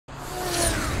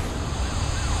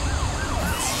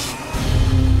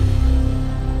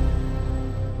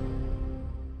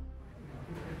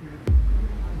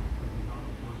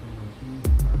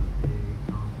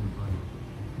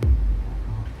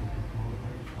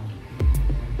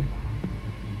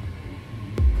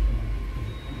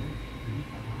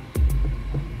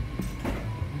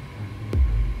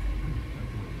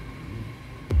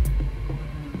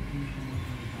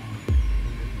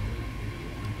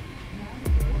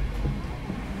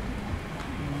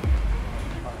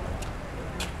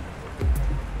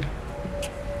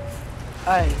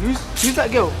Aye, who's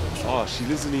that girl? Oh, she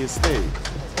lives in the estate.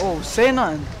 Oh, say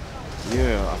nothing.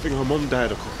 Yeah, I think her mum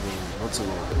died a couple of months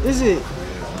ago. Is it? Yeah.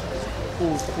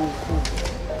 Cool.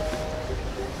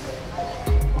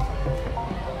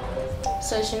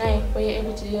 So Sinead, were you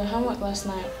able to do your homework last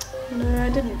night? No, I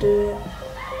didn't do it.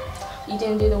 You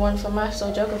didn't do the one for maths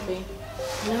or geography?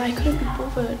 No, I couldn't be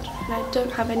bothered. And I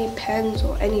don't have any pens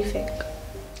or anything.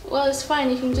 Well, it's fine.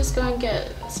 You can just go and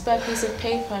get a spare piece of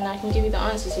paper and I can give you the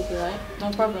answers if you like. No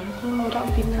problem. Oh, that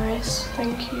would be nice.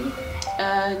 Thank you.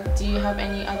 Do you have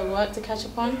any other work to catch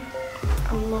up on?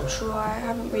 I'm not sure. I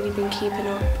haven't really been keeping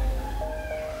up.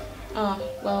 Oh,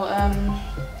 well,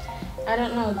 I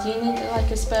don't know. Do you need like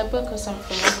a spare book or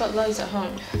something? I've got loads at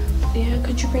home. Yeah,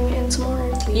 could you bring it in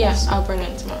tomorrow, please? Yes, I'll bring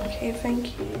it tomorrow. Okay,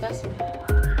 thank you. That's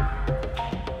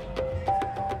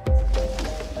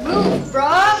Move,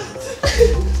 bruh!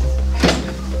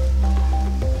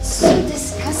 So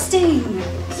disgusting.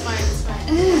 It's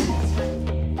fine.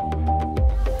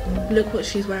 Look what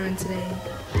she's wearing today.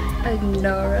 I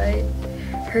know, right?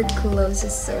 Her clothes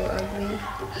is so ugly.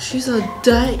 She's so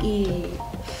dirty.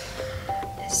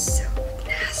 It's so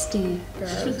nasty, bro.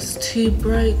 She looks too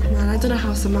broke, man. I don't know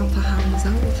how Samantha hangs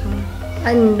out with her.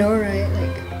 I know, right?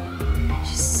 Like,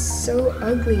 she's so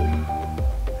ugly.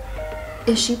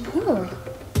 Is she poor?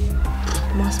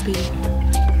 Must be.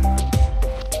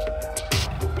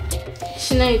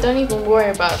 Sinead, don't even worry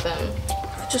about them.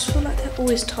 I just feel like they're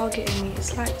always targeting me.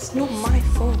 It's like, it's not my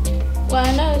fault. Well,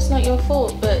 I know it's not your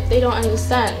fault, but they don't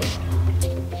understand.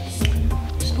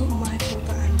 It's not my fault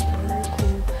that I'm broke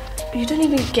or... You don't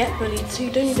even get bullied, so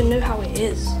you don't even know how it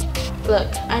is. Look,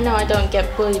 I know I don't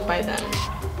get bullied by them,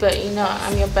 but you know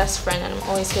I'm your best friend and I'm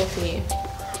always here for you.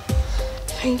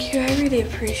 Thank you, I really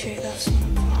appreciate that,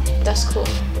 Samantha. That's cool.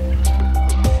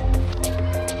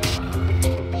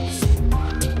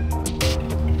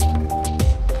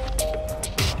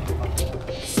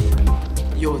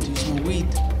 Yo, do you smoke weed?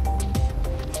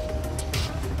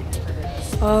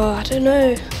 Oh, I don't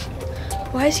know.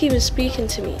 Why is he even speaking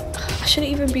to me? I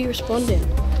shouldn't even be responding.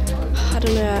 I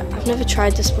don't know, I've never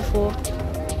tried this before.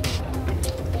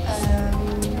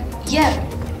 Yeah.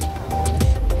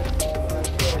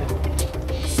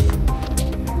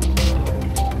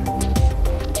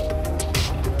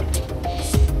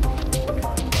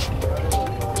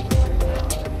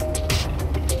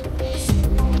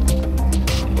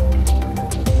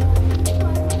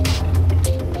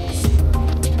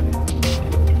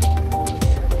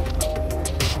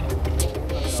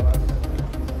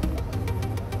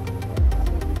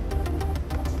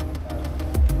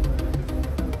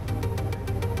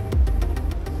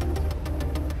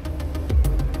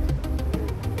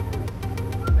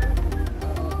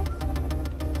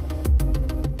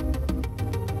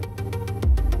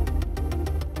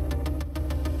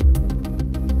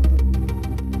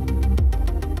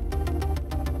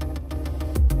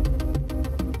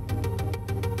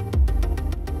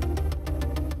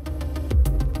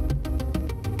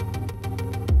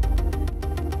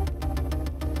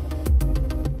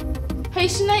 Hey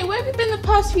Sinead, where have you been the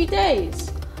past few days?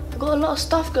 I've got a lot of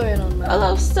stuff going on, man. A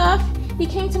lot of stuff? You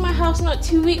came to my house not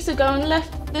 2 weeks ago and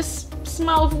left this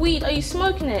smell of weed. Are you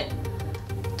smoking it?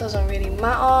 Doesn't really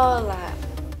matter, like...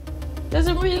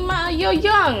 Doesn't really matter, you're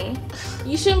young.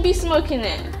 You shouldn't be smoking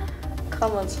it.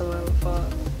 Come on, Samantha.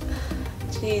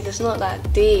 Jeez, it's not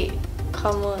that deep.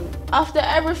 Come on. After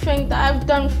everything that I've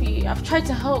done for you, I've tried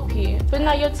to help you, but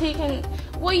now you're taking...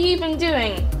 What are you even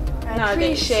doing? I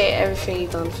nowadays? appreciate everything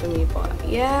you've done for me, but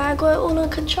yeah, I got it all under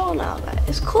control now. Like,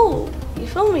 it's cool. You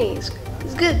feel me? It's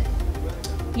good.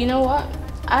 You know what?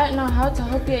 I don't know how to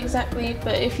help you exactly,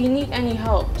 but if you need any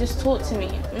help, just talk to me.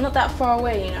 I'm not that far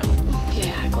away, you know.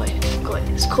 Yeah, I got it.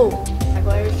 It's cool. I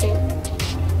got everything.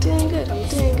 Doing good. I'm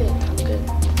doing good. I'm good.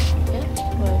 Yeah?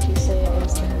 Well, if you say it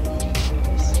is, then it is.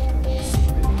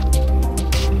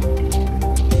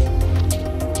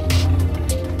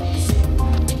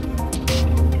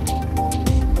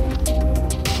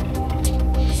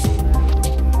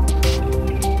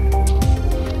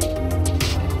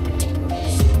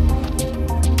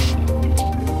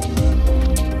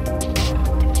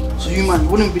 You man, you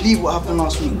wouldn't believe what happened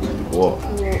last week. What?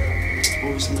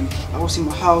 Obviously, I was in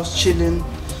my house chilling,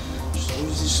 just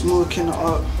obviously smoking it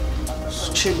up,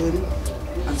 just chilling,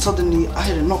 and suddenly I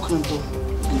heard a knock on the door.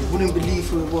 And you wouldn't believe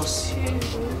who it was. It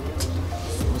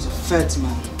was a feds,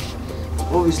 man.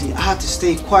 Obviously, I had to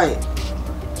stay quiet.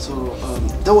 So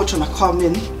they were trying to come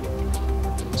in,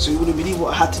 so you wouldn't believe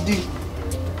what I had to do.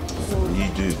 What you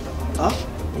do? Huh?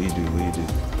 What you do?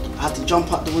 I had to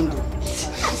jump out the window.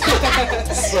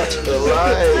 Such a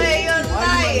lie. Why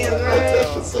lying, bro.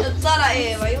 You're done out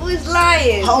here, man. You're always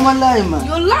lying. How am I lying, man?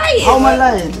 You're lying. How am I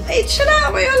lying? Hey, chill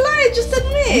out, man. You're lying. Just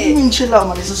admit What do you it. mean chill out,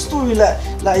 man? It's a story like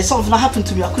it's something that happened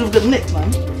to me. I could have got nicked,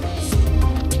 man.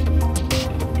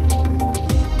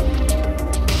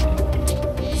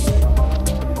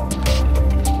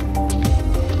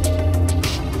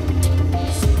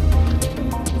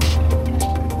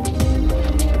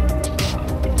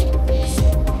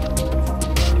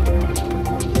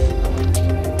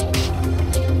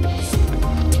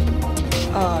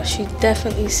 Oh, she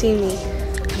definitely seen me.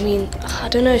 I mean, I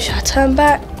don't know, should I turn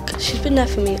back? She's been there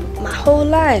for me my whole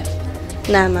life.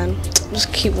 Nah, man,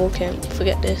 just keep walking.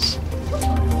 Forget this.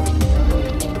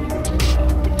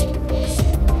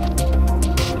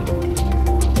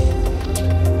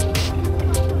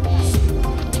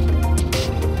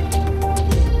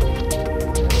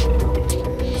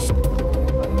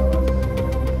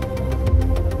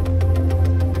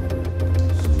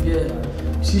 Yeah.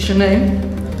 See Shanae?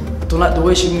 Don't like the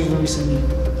way she's moving recently.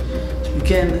 She's been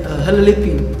getting hella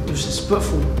lippy,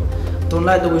 disrespectful. Don't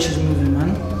like the way she's moving, man.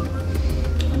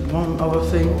 And one other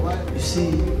thing, you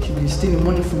see, she's been stealing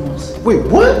money from us. Wait,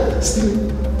 what? Stealing?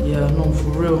 Yeah, no, for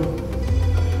real.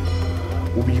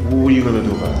 What were you gonna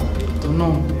do about it? Don't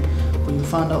know, but you'll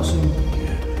find out soon.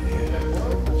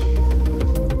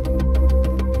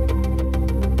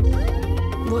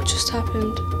 What just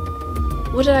happened?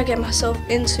 What did I get myself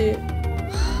into?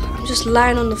 I'm just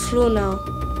lying on the floor now.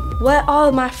 Where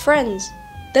are my friends?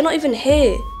 They're not even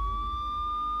here.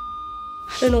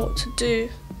 I don't know what to do.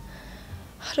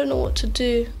 I don't know what to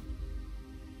do.